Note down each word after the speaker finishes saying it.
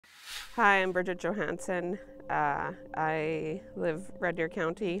Hi, I'm Bridget Johansson. I live Red Deer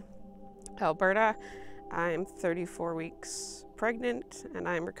County, Alberta. I'm 34 weeks pregnant and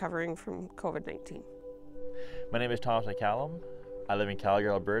I'm recovering from COVID-19. My name is Thomas McCallum. I live in Calgary,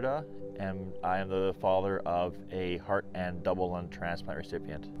 Alberta, and I am the father of a heart and double lung transplant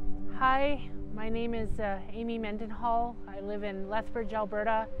recipient. Hi, my name is Amy Mendenhall. I live in Lethbridge,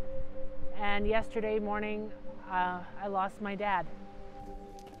 Alberta, and yesterday morning I lost my dad.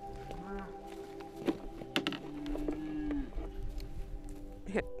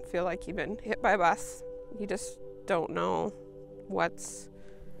 Feel like you've been hit by a bus. You just don't know what's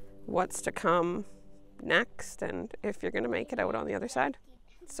to come next and if you're going to make it out on the other side.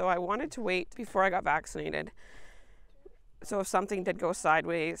 So I wanted to wait before I got vaccinated. So if something did go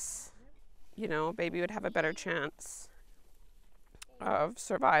sideways, you know, baby would have a better chance of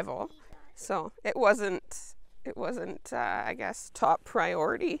survival. So it wasn't I guess, top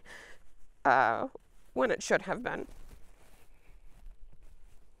priority when it should have been.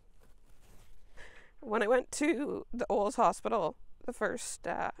 When I went to the Olds Hospital the first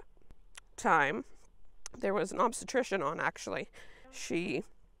time, there was an obstetrician on actually. She,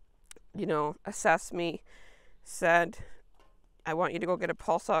 assessed me, said, I want you to go get a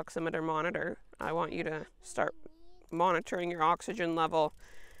pulse oximeter monitor. I want you to start monitoring your oxygen level.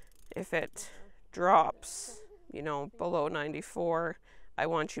 If it drops, below 94, I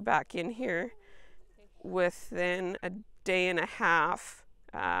want you back in here. Within a day and a half,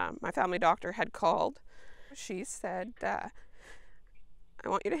 my family doctor had called. She said, I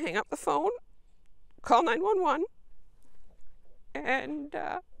want you to hang up the phone, call 911, and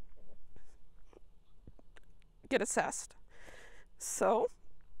get assessed. So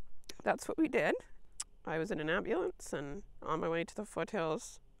that's what we did. I was in an ambulance and on my way to the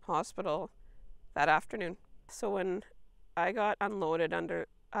Foothills Hospital that afternoon. So when I got unloaded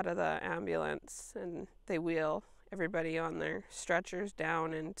out of the ambulance and they wheel everybody on their stretchers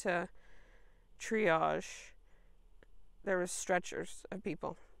down into triage, there was stretchers of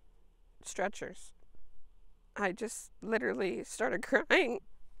people. Stretchers. I just literally started crying,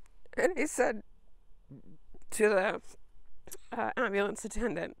 and I said to the ambulance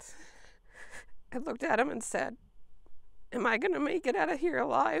attendant, I looked at him and said, am I going to make it out of here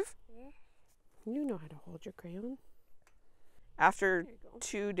alive? You know how to hold your crayon. After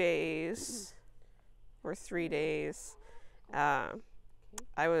 2 days or 3 days, I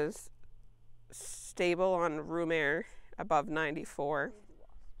was stable on room air above 92,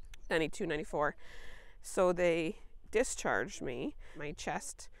 94. So they discharged me. My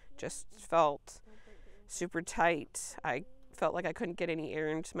chest just felt super tight. I felt like I couldn't get any air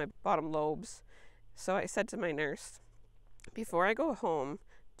into my bottom lobes. So I said to my nurse, before I go home,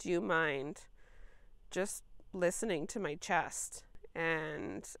 do you mind just listening to my chest?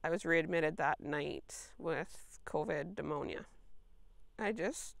 And I was readmitted that night with COVID pneumonia. I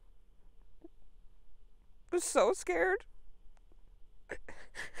just was so scared.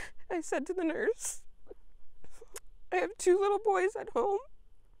 I said to the nurse, I have 2 little boys at home,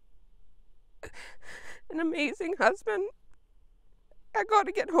 an amazing husband. I got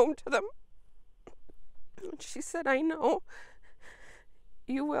to get home to them. And she said, I know.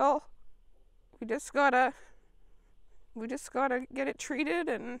 You will. We just gotta get it treated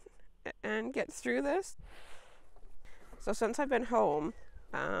and get through this. So since I've been home,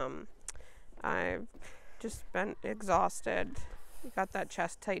 I've just been exhausted. Got that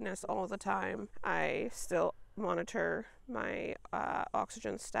chest tightness all the time. I still monitor my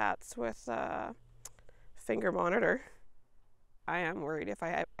oxygen stats with a finger monitor. I am worried if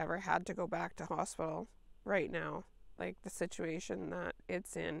I ever had to go back to hospital right now, like the situation that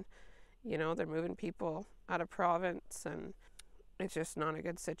it's in. They're moving people out of province and it's just not a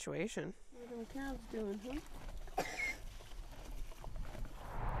good situation. What are them calves doing, huh?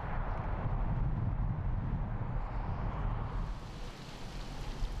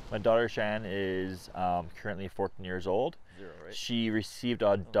 My daughter Chang is currently 14 years old. She received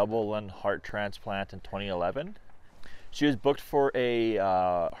a double lung heart transplant in 2011. She was booked for a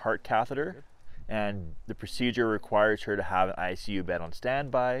heart catheter, and the procedure requires her to have an ICU bed on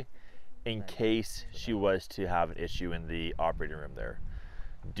standby in case she was to have an issue in the operating room there.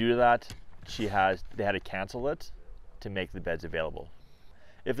 Due to that, they had to cancel it to make the beds available.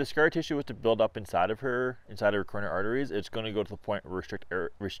 If the scar tissue was to build up inside of her coronary arteries, it's going to go to the point where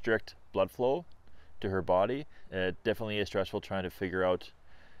restrict blood flow to her body. It definitely is stressful trying to figure out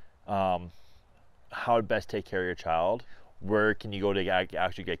how to best take care of your child. Where can you go to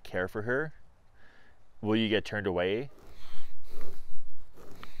actually get care for her? Will you get turned away?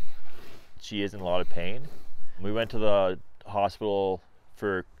 She is in a lot of pain. We went to the hospital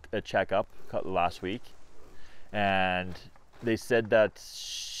for a checkup last week, and they said that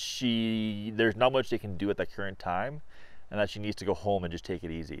there's not much they can do at the current time, and that she needs to go home and just take it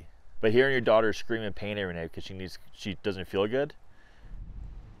easy. But hearing your daughter scream in pain every night because she doesn't feel good.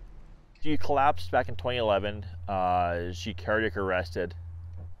 She collapsed back in 2011. She cardiac arrested.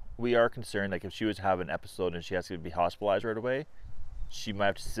 We are concerned, like if she was to have an episode and she has to be hospitalized right away, she might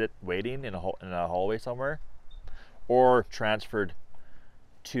have to sit waiting in a hallway somewhere, or transferred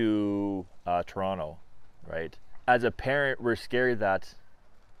to Toronto, right? As a parent, we're scared that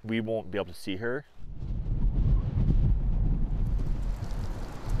we won't be able to see her.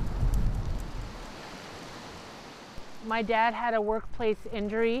 My dad had a workplace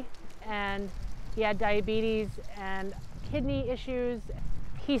injury, and he had diabetes and kidney issues.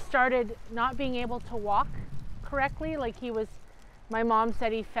 He started not being able to walk correctly. My mom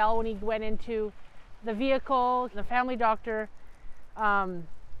said he fell when he went into the vehicle. The family doctor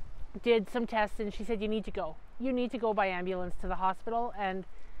did some tests, and she said, you need to go. You need to go by ambulance to the hospital. And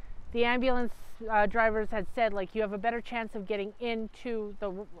the ambulance drivers had said, you have a better chance of getting into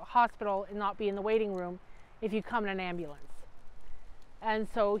the hospital and not be in the waiting room if you come in an ambulance. And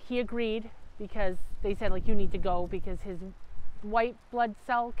so he agreed, because they said, you need to go, because his white blood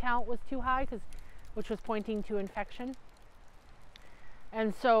cell count was too high, which was pointing to infection.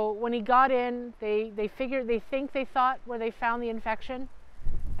 And so when he got in, they thought where they found the infection.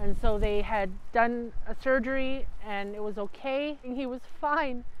 And so they had done a surgery and it was okay, and he was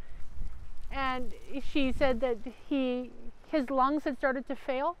fine. And she said that his lungs had started to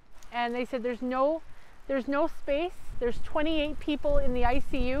fail, and they said there's no space. There's 28 people in the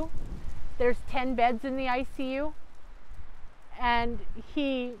ICU. There's 10 beds in the ICU. And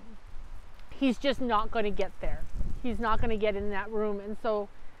he's just not going to get there. He's not going to get in that room. And so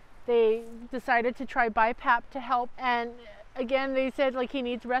they decided to try BiPAP to help. And again, they said he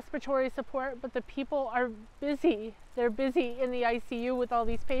needs respiratory support, but the people are busy. They're busy in the ICU with all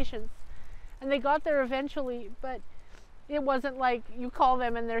these patients. And they got there eventually, but it wasn't like you call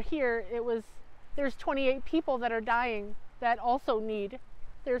them and they're here. It was, there's 28 people that are dying that also need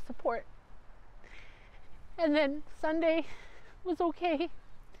their support. And then Sunday was okay.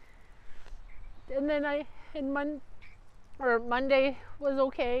 And then Monday was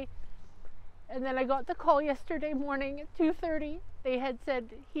okay. And then I got the call yesterday morning at 2:30. He had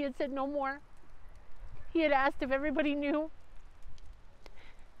said no more. He had asked if everybody knew.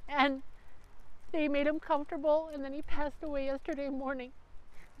 And they made him comfortable, and then he passed away yesterday morning.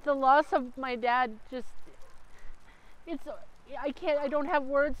 The loss of my dad I don't have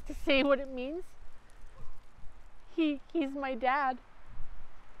words to say what it means. He's my dad.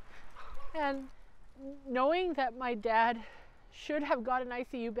 And knowing that my dad should have got an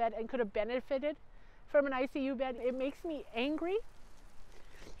ICU bed and could have benefited from an ICU bed, it makes me angry.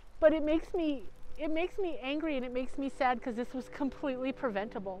 But it makes me angry, and it makes me sad, because this was completely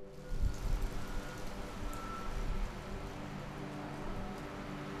preventable.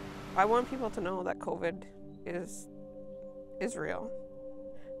 I want people to know that COVID is real.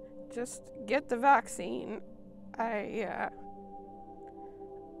 Just get the vaccine. I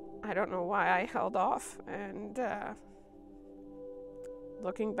don't know why I held off, and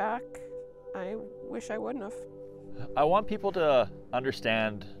looking back, I wish I wouldn't have. I want people to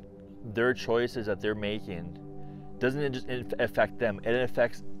understand their choices that they're making doesn't just affect them, it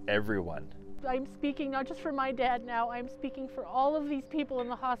affects everyone. I'm speaking not just for my dad now, I'm speaking for all of these people in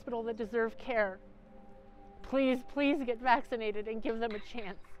the hospital that deserve care. Please, please get vaccinated and give them a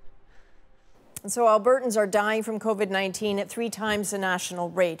chance. And so Albertans are dying from COVID-19 at 3 times the national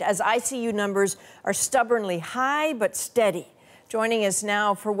rate, as ICU numbers are stubbornly high but steady. Joining us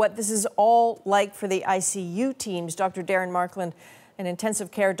now for what this is all like for the ICU teams, Dr. Darren Markland, an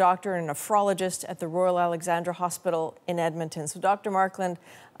intensive care doctor and nephrologist at the Royal Alexandra Hospital in Edmonton. So Dr. Markland,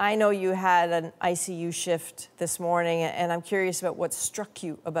 I know you had an ICU shift this morning, and I'm curious about what struck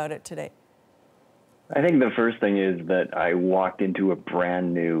you about it today. I think the first thing is that I walked into a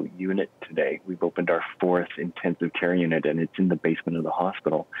brand new unit today. We've opened our 4th intensive care unit, and it's in the basement of the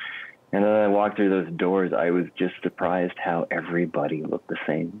hospital. And then I walked through those doors, I was just surprised how everybody looked the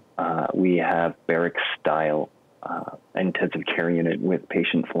same. We have barrack-style intensive care unit with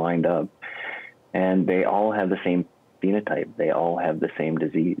patients lined up, and they all have the same phenotype. They all have the same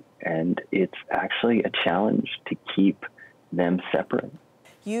disease, and it's actually a challenge to keep them separate.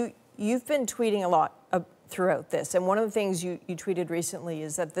 You've been tweeting a lot throughout this, and one of the things you tweeted recently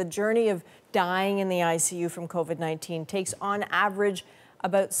is that the journey of dying in the ICU from COVID-19 takes on average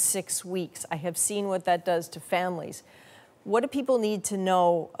about 6 weeks. I have seen what that does to families. What do people need to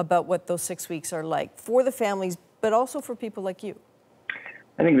know about what those 6 weeks are like for the families, but also for people like you?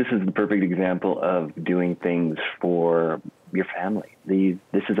 I think this is the perfect example of doing things for your family.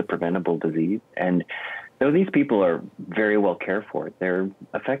 This is a preventable disease, and though these people are very well cared for, they're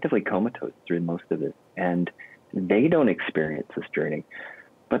effectively comatose through most of it, and they don't experience this journey,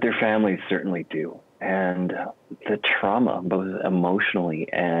 but their families certainly do. And the trauma, both emotionally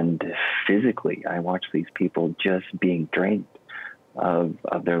and physically, I watch these people just being drained of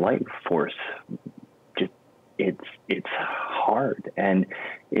their life force. It's hard, and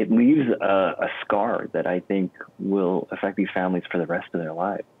it leaves a scar that I think will affect these families for the rest of their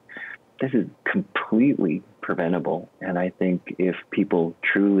lives. This is completely preventable, and I think if people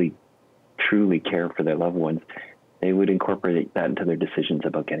truly care for their loved ones, they would incorporate that into their decisions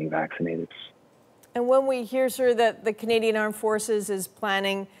about getting vaccinated. And when we hear, sir, that the Canadian Armed Forces is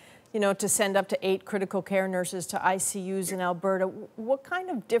planning, to send up to 8 critical care nurses to ICUs in Alberta, what kind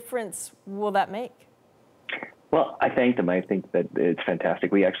of difference will that make? Well, I thank them. I think that it's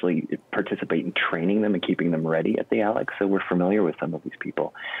fantastic. We actually participate in training them and keeping them ready at the Alex, so we're familiar with some of these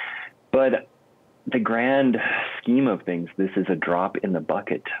people. But the grand scheme of things, this is a drop in the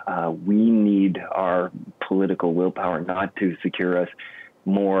bucket. We need our political willpower not to secure us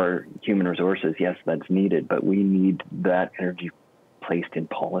more human resources. Yes, that's needed, but we need that energy placed in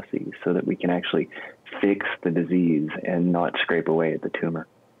policy so that we can actually fix the disease and not scrape away at the tumor.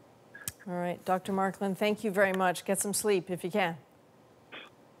 All right, Dr. Markland, thank you very much. Get some sleep if you can.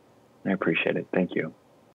 I appreciate it. Thank you.